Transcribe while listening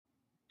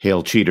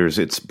Hail cheaters,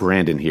 it's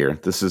Brandon here.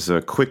 This is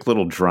a quick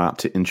little drop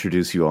to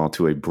introduce you all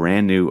to a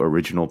brand new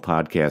original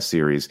podcast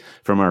series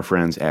from our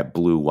friends at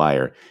Blue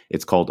Wire.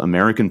 It's called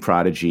American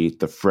Prodigy,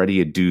 The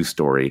Freddie Adu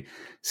Story.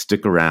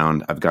 Stick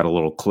around. I've got a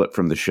little clip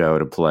from the show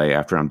to play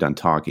after I'm done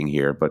talking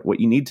here. But what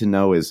you need to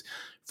know is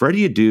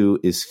Freddie Adu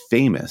is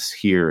famous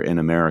here in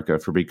America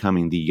for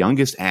becoming the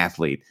youngest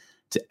athlete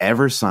to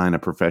ever sign a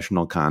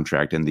professional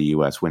contract in the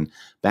U.S. when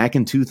back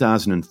in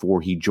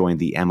 2004, he joined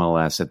the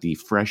MLS at the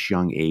fresh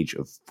young age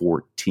of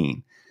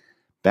 14.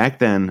 Back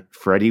then,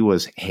 Freddie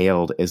was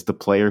hailed as the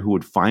player who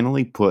would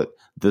finally put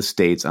the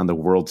States on the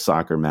world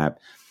soccer map,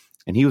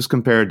 and he was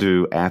compared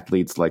to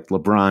athletes like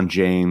LeBron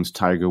James,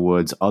 Tiger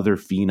Woods, other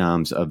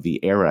phenoms of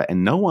the era,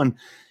 and no one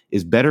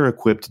is better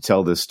equipped to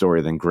tell this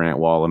story than Grant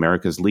Wahl,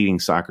 America's leading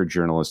soccer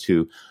journalist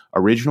who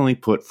originally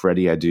put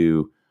Freddie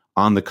Adu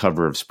on the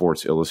cover of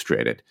Sports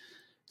Illustrated.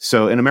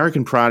 So in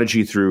American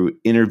Prodigy, through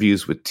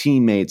interviews with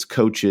teammates,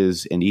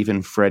 coaches, and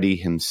even Freddie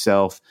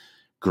himself,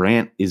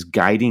 Grant is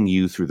guiding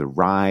you through the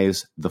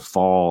rise, the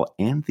fall,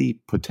 and the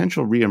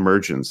potential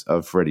reemergence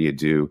of Freddie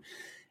Adu,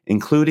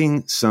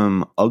 including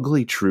some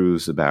ugly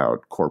truths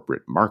about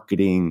corporate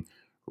marketing,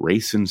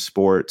 race in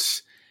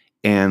sports,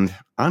 and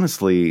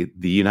honestly,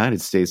 the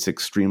United States'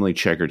 extremely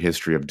checkered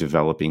history of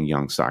developing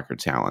young soccer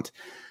talent.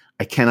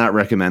 I cannot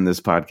recommend this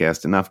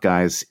podcast enough,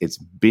 guys. It's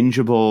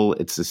bingeable.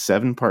 It's a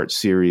 7-part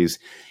series,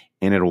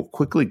 and it'll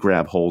quickly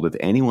grab hold of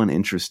anyone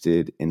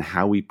interested in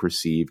how we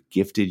perceive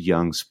gifted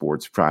young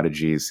sports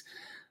prodigies,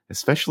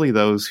 especially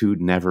those who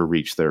never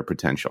reach their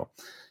potential.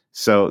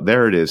 So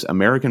there it is,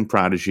 American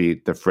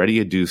Prodigy, The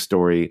Freddie Adu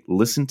Story.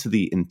 Listen to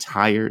the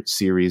entire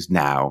series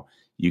now.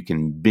 You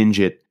can binge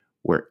it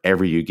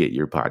wherever you get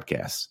your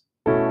podcasts.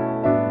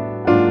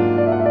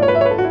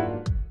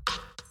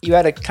 You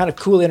had a kind of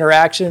cool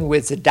interaction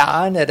with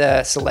Zidane at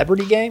a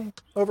celebrity game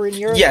over in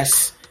Europe?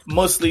 Yes.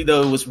 Mostly,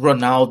 though, it was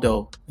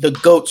Ronaldo, the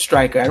GOAT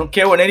striker. I don't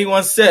care what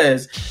anyone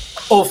says.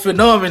 Oh,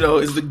 Phenomenal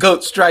is the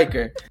GOAT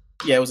striker.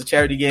 Yeah, it was a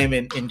charity game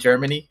in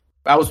Germany.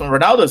 I was on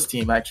Ronaldo's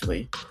team,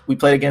 actually. We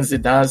played against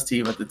Zidane's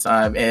team at the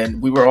time,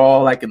 and we were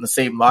all like in the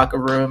same locker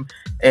room,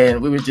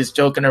 and we were just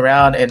joking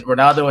around. And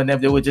Ronaldo and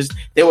them, they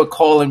were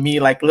calling me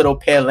like little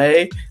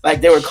Pele.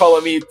 Like they were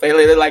calling me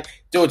Pele.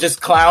 They were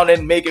just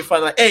clowning, making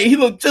fun. Like, hey, he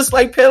looked just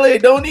like Pele,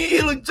 don't he?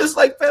 He looked just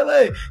like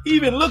Pele. He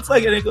even looks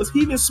like it. And he goes,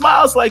 he even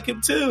smiles like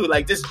him too.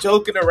 Like just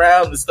joking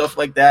around and stuff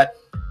like that.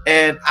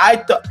 And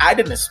I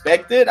didn't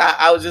expect it.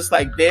 I was just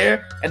like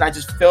there, and I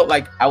just felt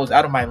like I was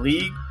out of my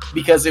league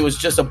because it was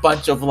just a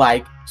bunch of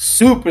like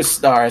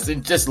superstars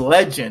and just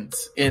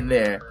legends in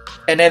there.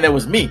 And then there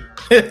was me.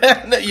 You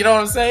know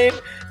what I'm saying?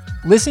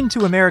 Listen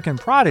to American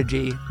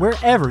Prodigy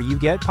wherever you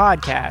get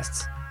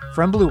podcasts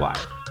from Blue Wire.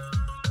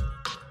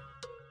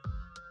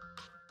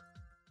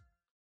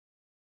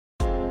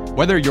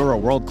 Whether you're a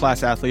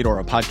world-class athlete or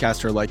a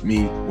podcaster like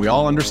me, we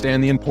all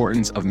understand the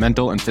importance of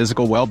mental and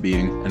physical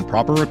well-being and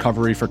proper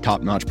recovery for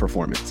top-notch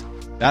performance.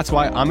 That's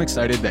why I'm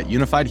excited that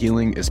Unified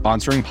Healing is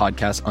sponsoring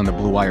podcasts on the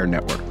Blue Wire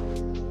Network.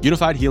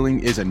 Unified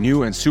Healing is a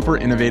new and super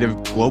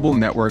innovative global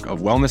network of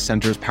wellness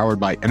centers powered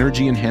by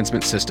Energy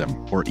Enhancement System,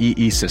 or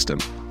EE System.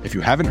 If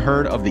you haven't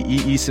heard of the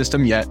EE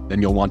System yet,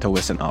 then you'll want to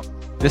listen up.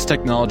 This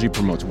technology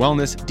promotes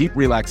wellness, deep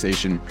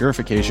relaxation,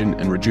 purification,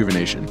 and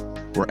rejuvenation.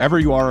 Wherever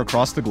you are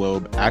across the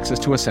globe, access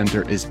to a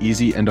center is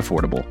easy and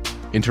affordable.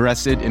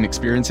 Interested in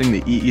experiencing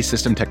the EE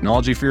System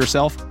technology for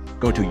yourself?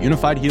 Go to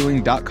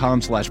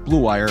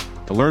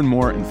unifiedhealing.com/bluewire to learn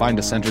more and find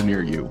a center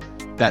near you.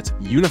 That's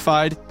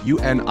unified,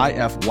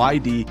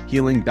 UNIFYD,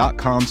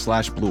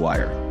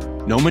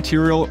 healing.com/bluewire. No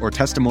material or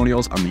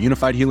testimonials on the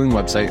Unified Healing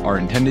website are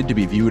intended to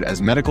be viewed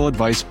as medical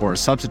advice or a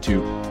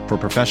substitute for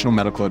professional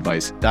medical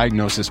advice,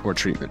 diagnosis, or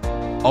treatment.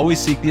 Always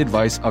seek the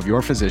advice of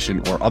your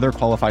physician or other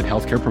qualified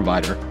healthcare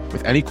provider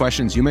with any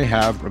questions you may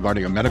have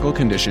regarding a medical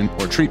condition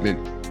or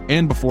treatment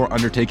and before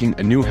undertaking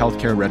a new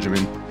healthcare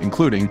regimen,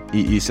 including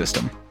EE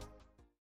System.